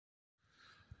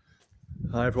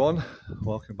Hi everyone,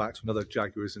 welcome back to another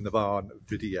Jaguars in the Barn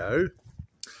video.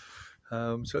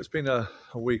 So it's been a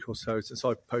week or so since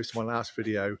I posted my last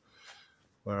video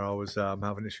where I was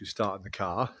having issues starting the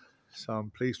car. So I'm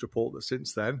pleased to report that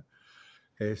since then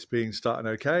it's been starting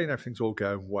okay and everything's all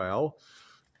going well.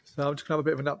 So I'm just going to have a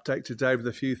bit of an update today with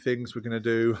a few things we're going to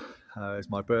do. It's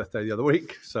my birthday the other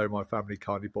week, so my family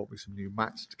kindly bought me some new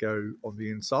mats to go on the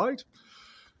inside.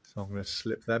 So I'm going to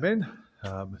slip them in,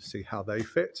 see how they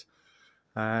fit.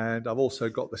 And I've also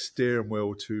got the steering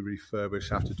wheel to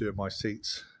refurbish after doing my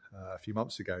seats a few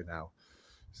months ago now.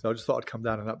 So I just thought I'd come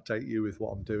down and update you with what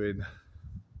I'm doing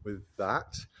with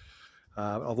that.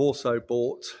 I've also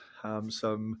bought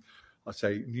some, I'd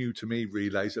say, new to me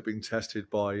relays that have been tested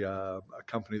by a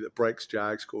company that breaks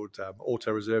Jags called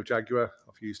Auto Reserve Jaguar.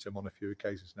 I've used them on a few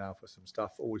occasions now for some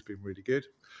stuff, always been really good.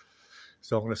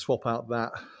 So I'm going to swap out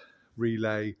that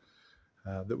relay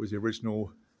that was the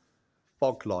original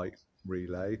fog light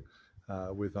relay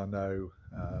with, I know,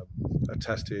 a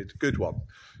tested good one.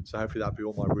 So hopefully that'll be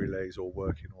all my relays all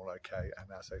working all okay and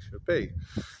as they should be.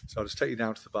 So I'll just take you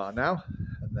down to the barn now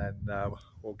and then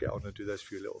we'll get on and do those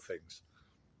few little things.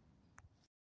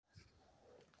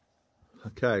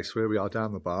 Okay, so here we are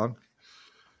down the barn.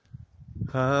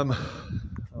 So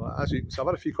I've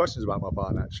had a few questions about my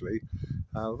barn actually.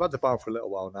 We've had the barn for a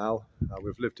little while now.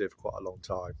 We've lived here for quite a long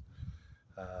time.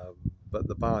 But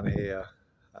the barn here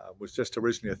was just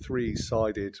originally a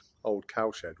three-sided old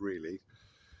cowshed, really,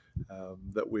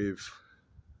 that we've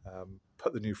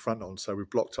put the new front on. So we've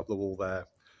blocked up the wall there,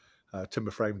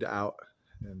 timber framed it out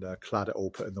and clad it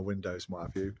all, put in the windows and what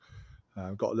have you.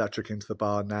 Got electric into the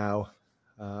barn now,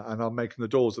 and I'm making the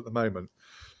doors at the moment.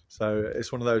 So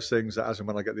it's one of those things that as and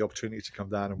when I get the opportunity to come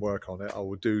down and work on it, I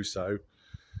will do so.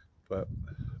 But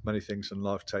many things in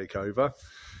life take over.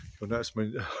 You'll notice my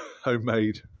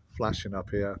homemade flashing up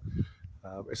here.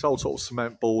 It's old sort of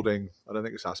cement boarding. I don't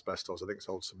think it's asbestos. I think it's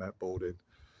old cement boarding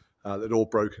that all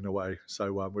broken away.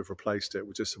 So we've replaced it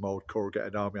with just some old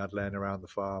corrugated army I had laying around the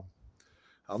farm.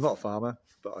 I'm not a farmer,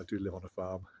 but I do live on a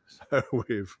farm. So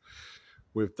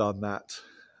we've done that.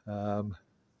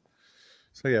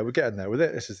 So yeah, we're getting there with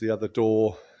it. This is the other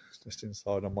door just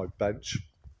inside on my bench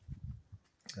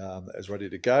that is ready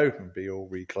to go and be all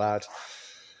reclad.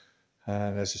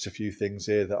 And there's just a few things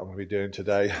here that I'm going to be doing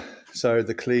today. So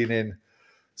the cleaning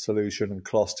solution and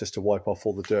cloths just to wipe off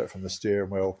all the dirt from the steering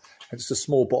wheel. And just a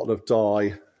small bottle of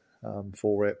dye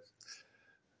for it.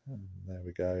 And there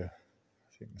we go.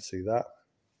 If you can see that.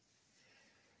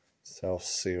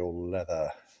 Self-seal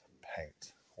leather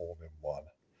paint all in one.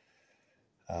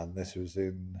 And this was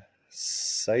in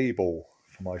sable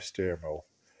for my steering wheel,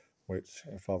 which,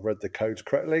 if I've read the codes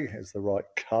correctly, is the right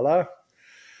colour.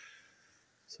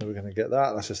 So we're going to get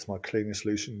that. That's just my cleaning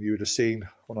solution you would have seen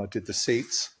when I did the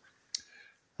seats.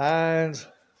 And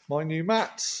my new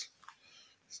mats.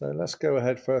 So let's go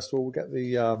ahead first of all. We'll get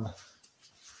the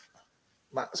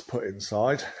mats put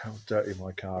inside. How dirty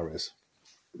my car is.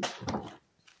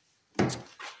 It's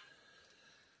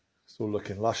all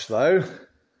looking lush though.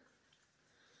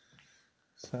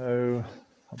 So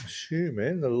I'm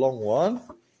assuming the long one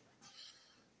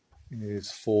is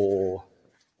for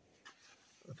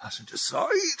the passenger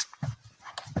side.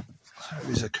 So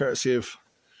these are courtesy of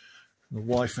the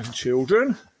wife and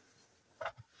children.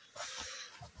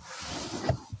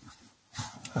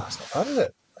 Oh, it's not bad, is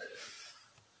it?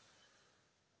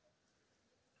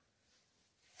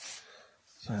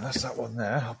 So that's that one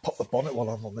there. I'll pop the bonnet while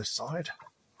I'm on this side.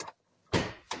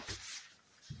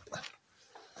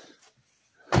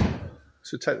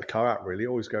 So take the car out really. It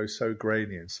always goes so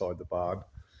grainy inside the barn.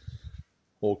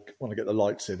 Or when I get the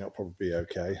lights in, it'll probably be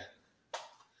okay.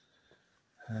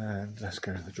 And let's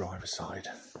go to the driver's side.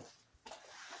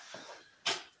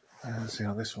 And see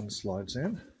how this one slides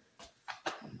in.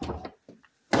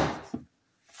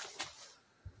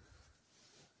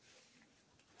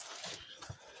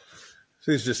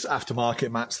 So these are just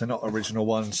aftermarket mats, they're not original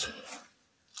ones.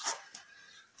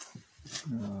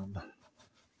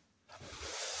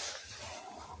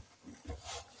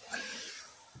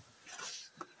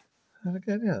 And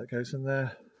again, yeah, it goes in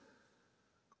there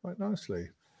quite nicely.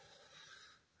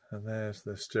 And there's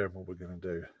the steering wheel we're going to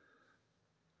do.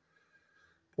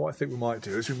 What I think we might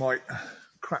do is we might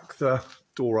crack the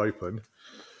door open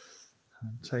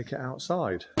and take it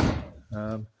outside.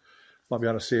 Might be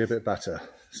able to see a bit better.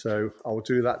 So I'll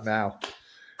do that now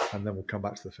and then we'll come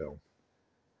back to the film.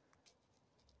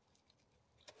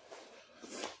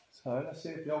 So let's see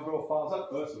if the old girl fires up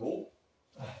first of all.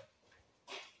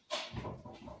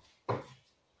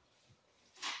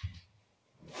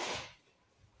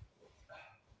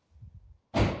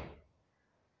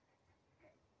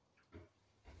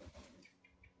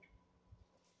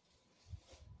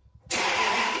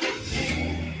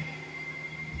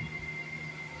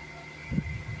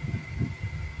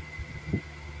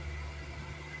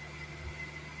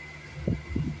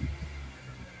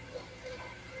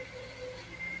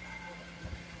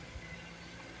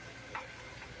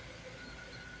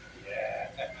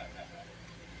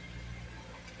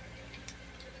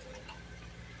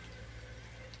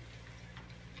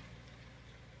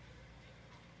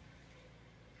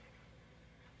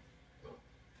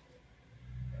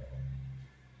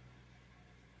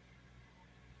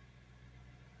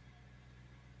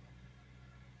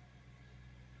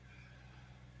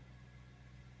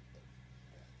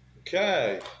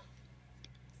 Okay.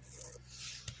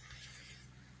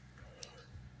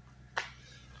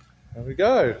 There we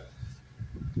go.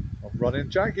 I'm running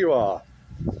Jaguar.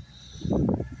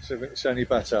 See if it's any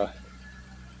better.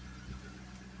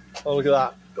 Oh, look at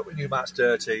that. Got my new mats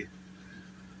dirty.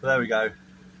 But there we go.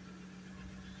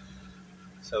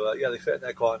 So yeah, they fit in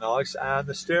there quite nice. And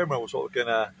the steering wheel was what we're going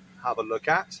to have a look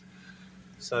at.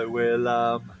 So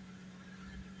we'll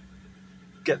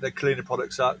get the cleaner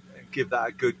products up and give that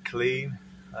a good clean.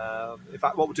 In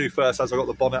fact, what we'll do first, as I've got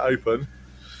the bonnet open,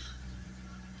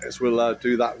 is we'll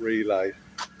do that relay.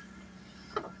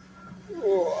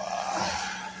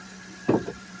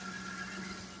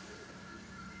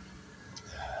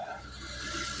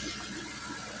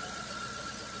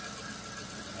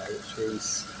 Which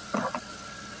is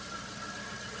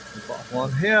the bottom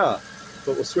one here.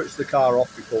 But we'll switch the car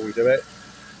off before we do it.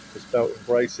 Just belt and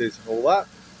braces and all that.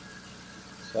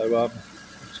 So I'll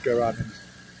just go around and in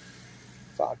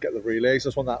fact, I'll get the relays. I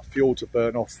just want that fuel to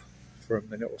burn off for a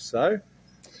minute or so.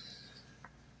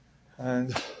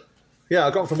 And yeah,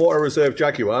 I got them from Auto Reserve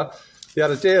Jaguar. They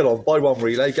had a deal on buy one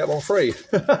relay, get one free.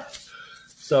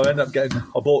 So I ended up getting,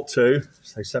 I bought two.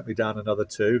 So they sent me down another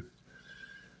two.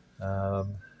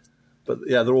 But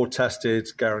yeah, they're all tested,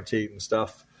 guaranteed and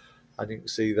stuff. And you can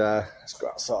see there, let's go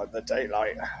outside in the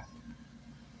daylight.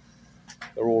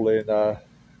 They're all in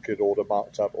good order,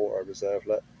 marked up, Auto Reserve.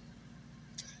 Look.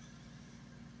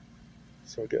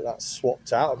 So we'll get that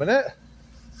swapped out a minute.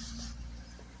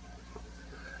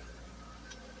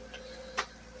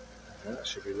 That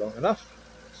should be long enough.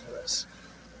 So let's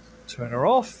turn her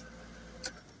off.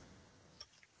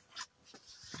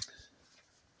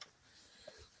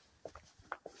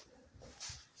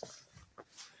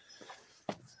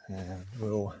 And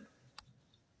we'll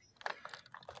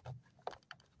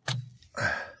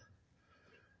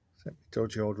set the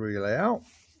dodgy old relay out.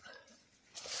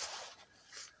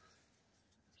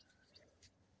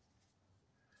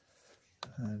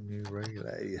 And new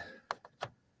relay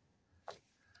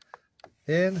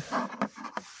in.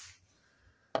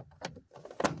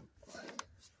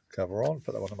 Cover on,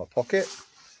 put that one in my pocket.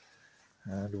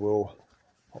 And we'll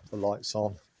pop the lights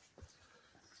on.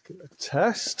 Give it a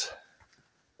test.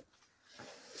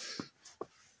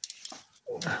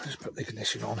 Just put the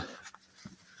ignition on.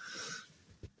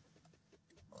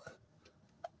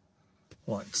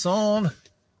 Lights on.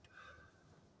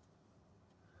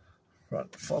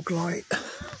 Front fog light.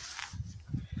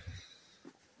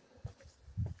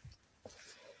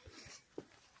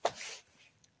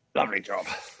 Lovely job.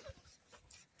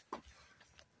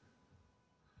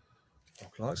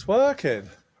 Fog light's working.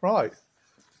 Right.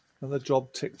 Another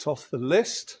job ticked off the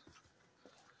list.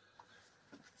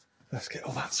 Let's get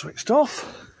all that switched off.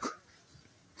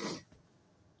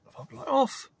 Fog light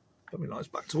off. Put my lights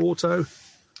back to auto.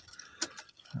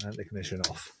 And ignition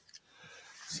off.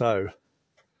 So,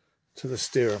 to the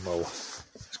steering wheel.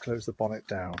 Let's close the bonnet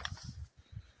down.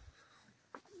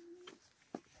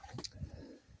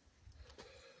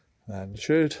 And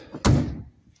should.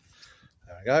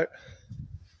 There we go.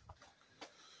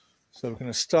 So we're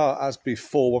going to start as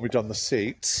before when we've done the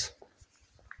seats.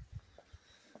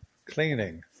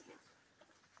 Cleaning.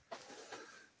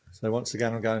 So once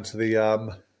again, I'm going to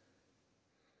the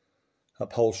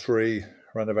upholstery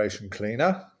renovation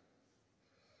cleaner.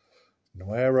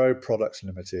 Nuero Products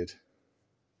Limited,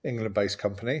 England-based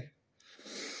company.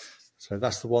 So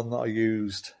that's the one that I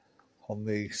used on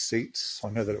the seats.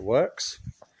 I know that it works.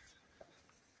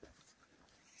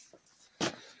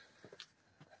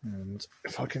 And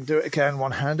if I can do it again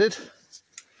one-handed,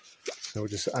 so we'll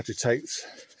just agitate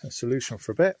a solution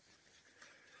for a bit.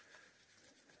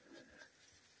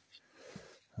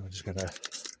 I'm just going to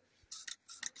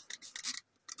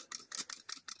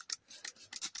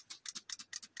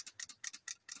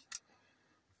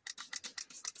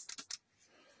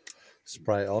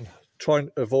spray it on. Try and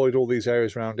avoid all these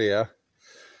areas around here.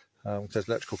 There's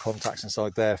electrical contacts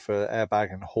inside there for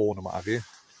airbag and horn and what have you.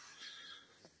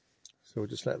 So we'll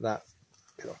just let that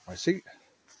get off my seat,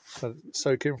 so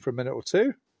soak in for a minute or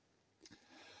two,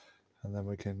 and then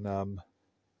we can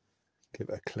give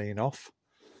it a clean off.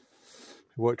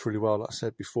 It worked really well, like I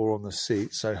said before, on the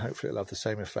seat, so hopefully it'll have the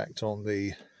same effect on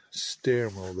the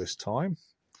steering wheel this time.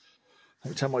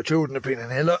 Let me tell my children have been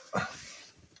in here, look. A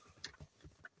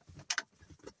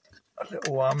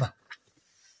little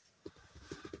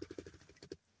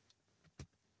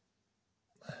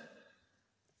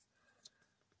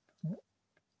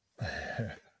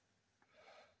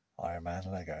Iron Man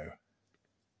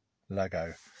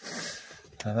Lego.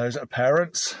 And those are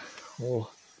parents, or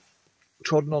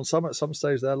trodden on some at some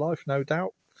stage of their life, no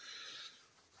doubt.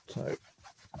 So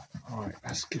Right,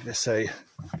 let's give this a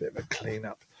bit of a clean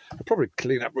up. I'll probably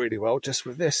clean up really well just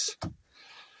with this,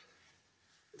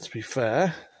 to be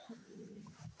fair.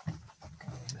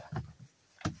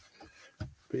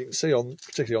 But you can see,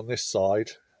 particularly on this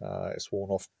side, it's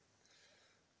worn off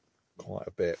quite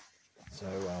a bit. So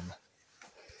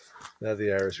they're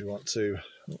the areas we want to,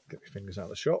 get my fingers out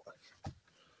of the shot,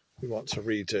 we want to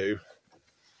redo.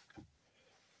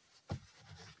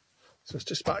 So it's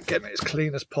just about getting it as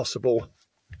clean as possible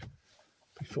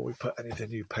before we put anything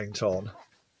new paint on.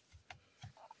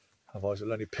 Otherwise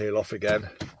it'll only peel off again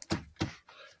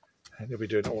and you'll be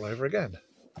doing it all over again.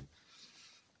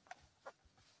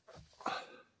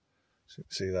 So you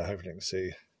can see there, hopefully you can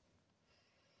see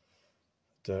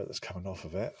the dirt that's coming off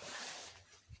of it.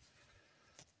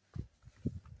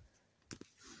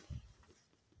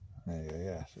 There you go,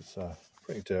 yeah, it's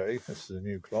pretty dirty. This is a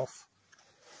new cloth.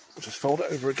 We'll just fold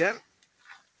it over again.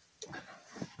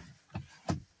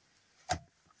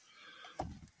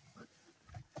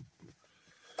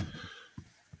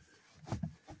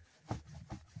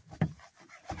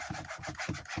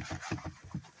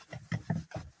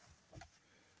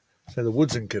 So the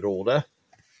wood's in good order.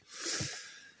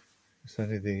 It's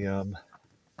only the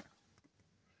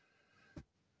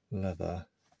leather.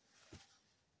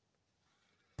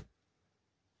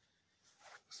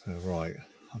 So right,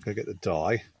 I'll go get the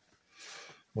dye.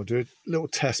 We'll do a little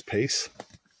test piece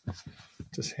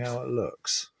to see how it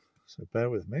looks. So bear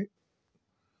with me.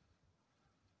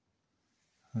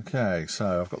 Okay,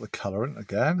 so I've got the colourant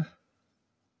again.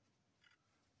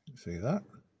 You see that?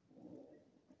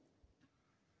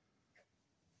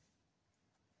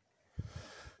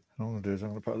 And all I'm going to do is I'm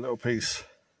going to put a little piece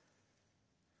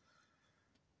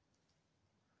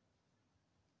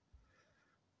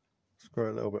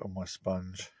squirt a little bit on my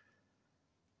sponge.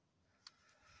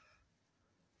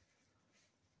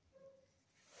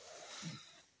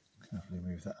 Carefully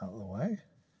move that out of the way.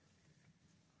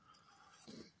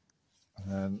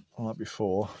 And then, like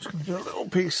before, I'm just going to do a little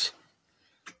piece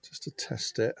just to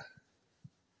test it.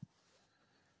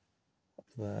 Up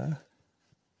there.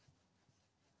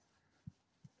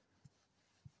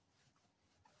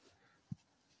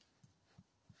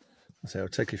 So I'll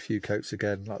take a few coats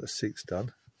again, like the seat's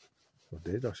done. Or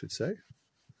did, I should say.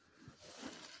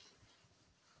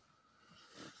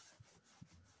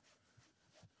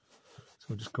 So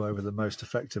we'll just go over the most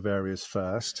effective areas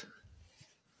first.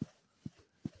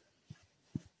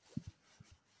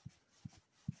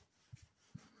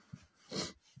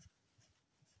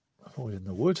 Avoiding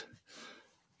the wood.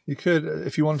 You could,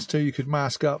 if you wanted to, you could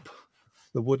mask up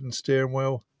the wooden steering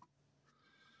wheel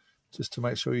just to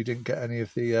make sure you didn't get any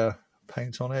of the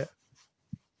paint on it.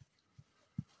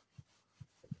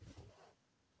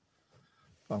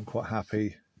 But I'm quite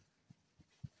happy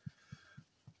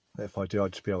that if I do,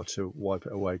 I'd just be able to wipe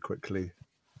it away quickly.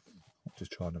 I'll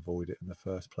just try and avoid it in the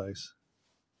first place.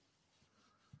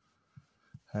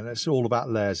 And it's all about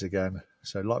layers again.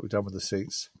 So like we've done with the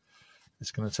seats,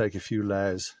 it's going to take a few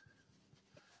layers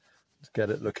to get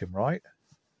it looking right.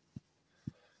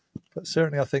 But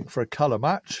certainly I think for a colour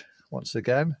match, once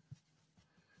again,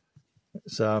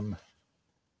 it's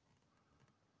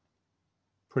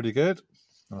pretty good.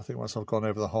 And I think once I've gone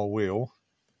over the whole wheel,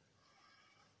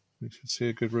 we should see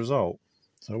a good result.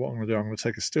 So what I'm going to do, I'm going to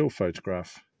take a still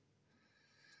photograph,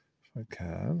 if I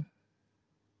can.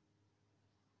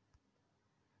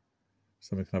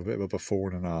 So we can have a bit of a before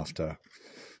and an after.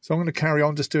 So I'm going to carry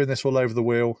on just doing this all over the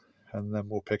wheel, and then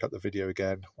we'll pick up the video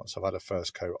again once I've had a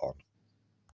first coat on.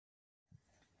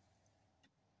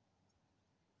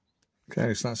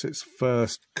 Okay, so that's its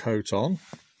first coat on.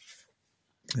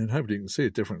 And hopefully you can see a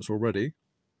difference already.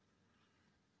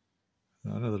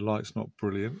 I know the light's not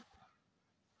brilliant.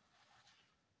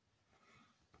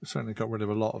 It certainly got rid of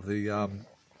a lot of the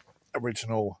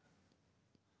original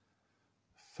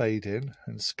fading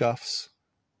and scuffs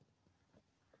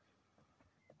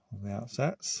on the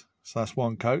outsets. So that's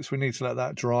one coat. So we need to let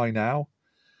that dry now,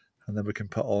 and then we can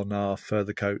put on our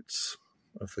further coats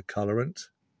of the colourant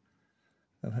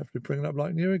and hopefully bring it up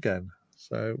like new again.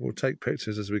 So we'll take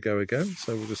pictures as we go again.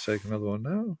 So we'll just take another one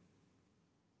now.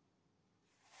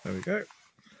 There we go.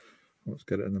 Let's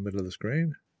get it in the middle of the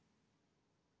screen.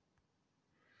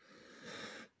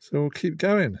 So we'll keep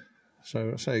going.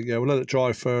 So yeah, we'll let it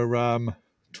dry for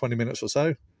 20 minutes or so,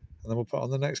 and then we'll put on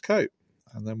the next coat,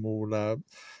 and then we'll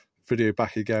video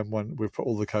back again when we've put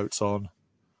all the coats on,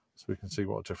 so we can see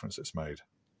what a difference it's made.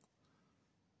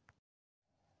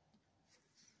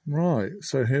 Right,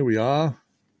 so here we are,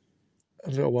 a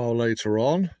little while later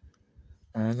on,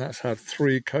 and that's had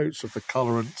 3 coats of the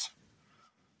colourant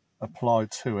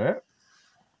applied to it.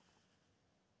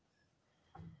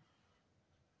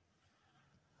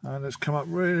 and it's come up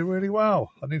really, really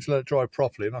well. I need to let it dry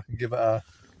properly and I can give it a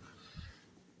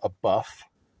buff.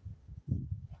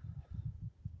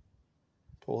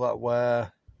 Pull that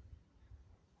wear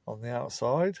on the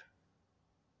outside.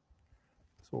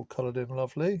 It's all coloured in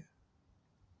lovely.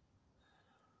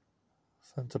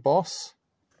 Centre boss.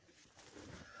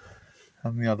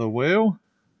 And the other wheel.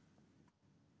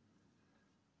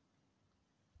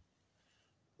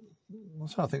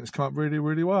 So I think it's come up really,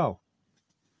 really well.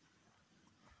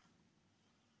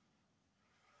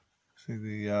 See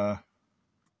the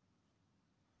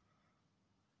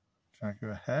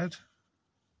Jaguar head.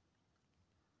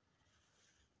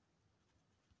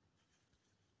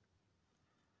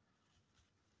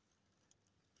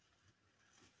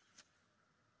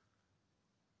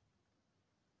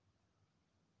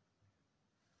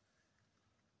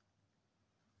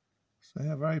 So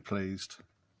yeah, very pleased.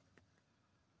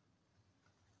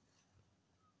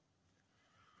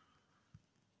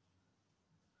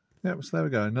 Yep, so there we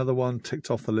go. Another one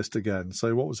ticked off the list again.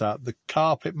 So what was that? The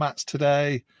carpet mats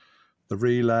today, the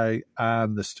relay,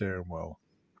 and the steering wheel.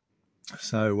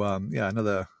 So yeah,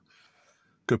 another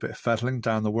good bit of fettling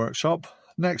down the workshop.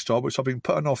 Next job, which I've been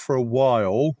putting off for a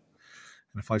while,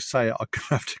 and if I say it, I'm going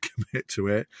to have to commit to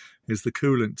it, is the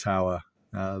coolant tower,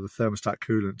 the thermostat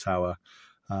coolant tower.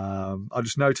 I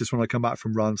just noticed when I come back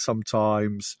from runs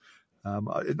sometimes,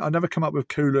 I never come up with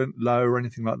coolant low or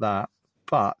anything like that,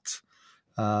 but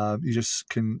you just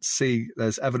can see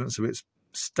there's evidence of it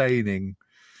staining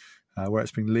where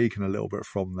it's been leaking a little bit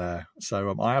from there.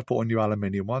 So I have bought a new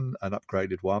aluminium one, an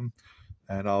upgraded one,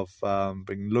 and I've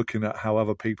been looking at how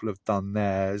other people have done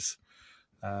theirs.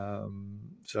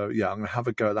 So yeah, I'm going to have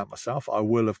a go at that myself. I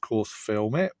will, of course,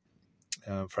 film it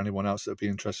for anyone else that would be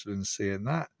interested in seeing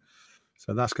that.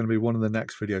 So that's going to be one of the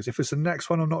next videos. If it's the next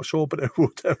one, I'm not sure, but it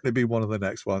will definitely be one of the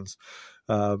next ones.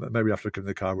 Maybe I have to give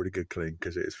the car a really good clean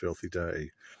because it is filthy dirty.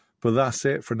 But that's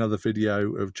it for another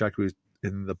video of Jaguars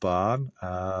in the barn.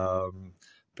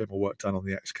 Bit more work done on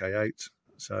the XK8.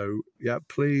 So yeah,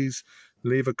 please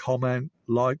leave a comment,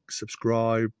 like,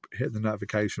 subscribe, hit the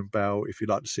notification bell if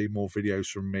you'd like to see more videos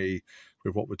from me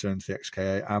with what we're doing to the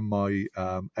XK8 and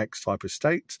my X-type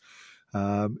estate.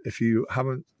 If you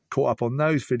haven't caught up on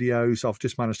those videos, I've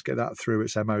just managed to get that through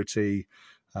its MOT here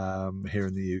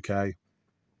in the UK.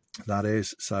 That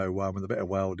is, so with a bit of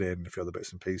welding, a few other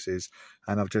bits and pieces,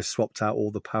 and I've just swapped out all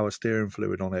the power steering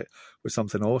fluid on it with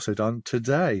something I also done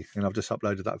today, and I've just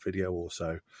uploaded that video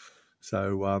also.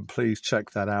 So please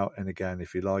check that out, and again,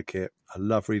 if you like it, I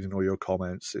love reading all your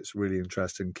comments. It's really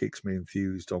interesting, keeps me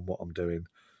enthused on what I'm doing.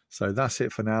 So that's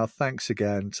it for now. Thanks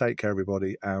again, take care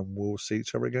everybody, and we'll see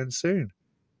each other again soon.